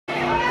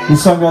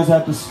This song goes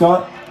out to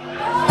Scott.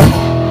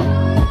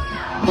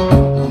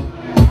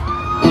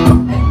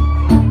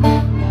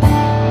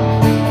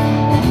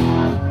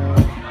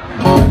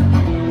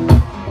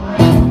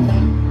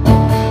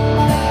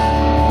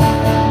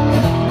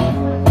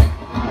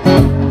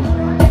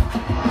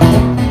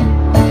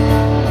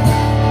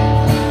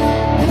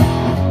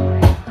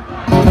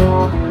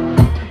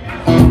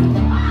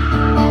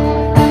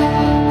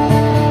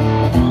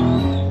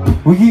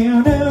 Were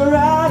you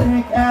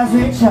neurotic as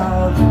a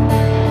child?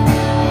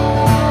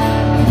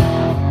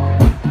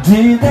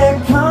 Did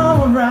they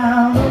come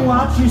around and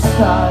watch your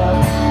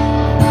style?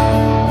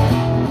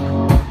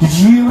 Did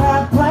you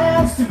have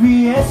plans to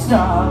be a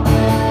star?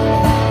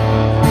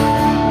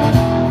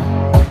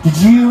 Did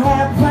you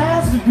have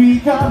plans to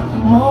become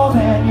more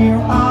than you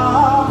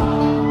are?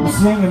 I'm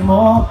singing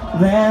more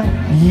than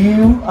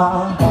you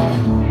are,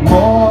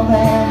 more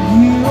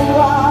than you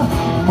are,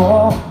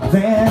 more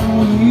than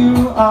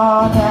you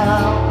are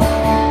now.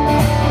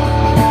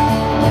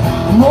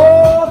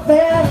 More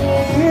than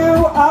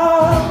you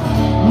are,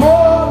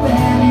 more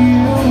than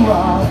you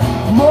are,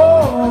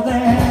 more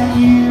than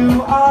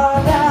you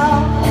are now.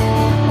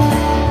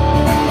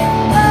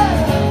 Hey.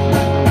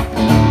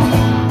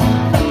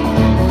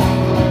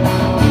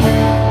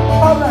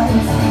 All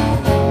right.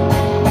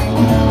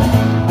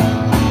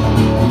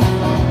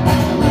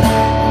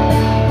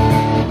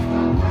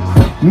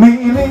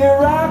 Maybe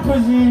rock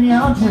was in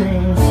your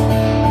dreams.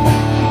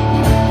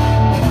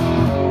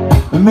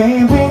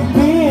 Maybe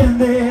being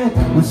there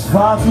was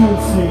far too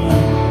soon.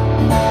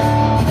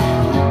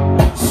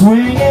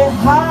 Swing it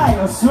high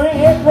or swing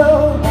it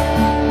low,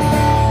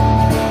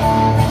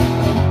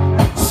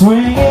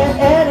 swing it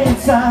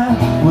anytime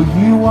where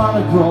you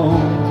wanna go.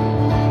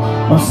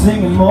 I'm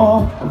singing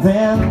more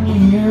than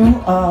you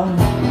are,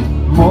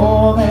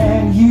 more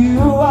than you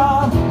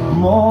are,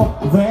 more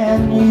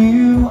than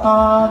you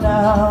are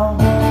now.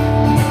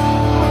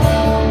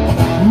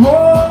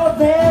 More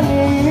than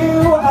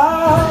you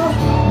are,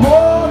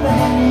 more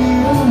than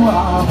you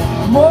are,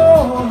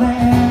 more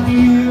than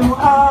you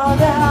are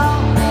now.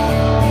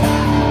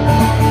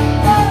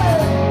 Hey.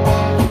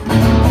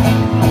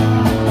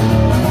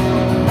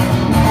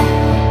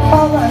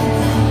 All right.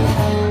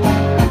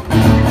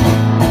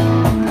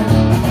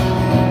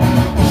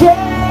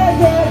 Yeah,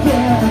 yeah,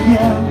 yeah,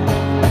 yeah.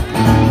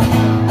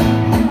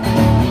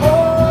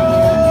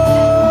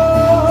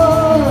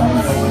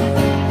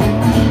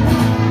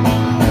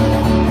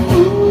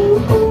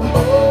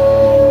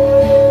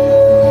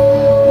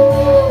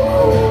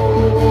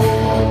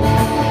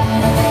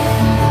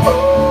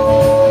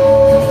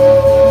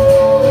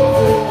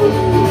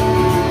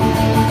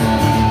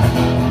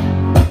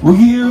 Were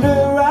you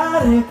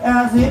neurotic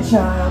as a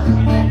child?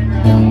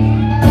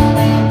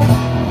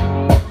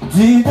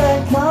 Did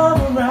they come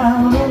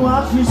around and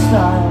watch your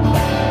style?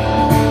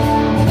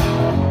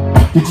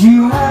 Did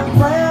you have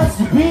plans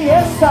to be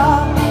a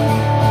star?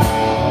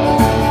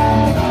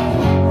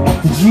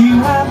 Did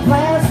you have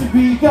plans to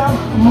become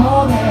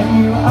more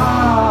than you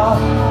are?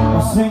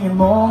 I'm singing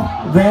more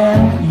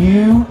than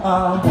you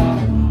are.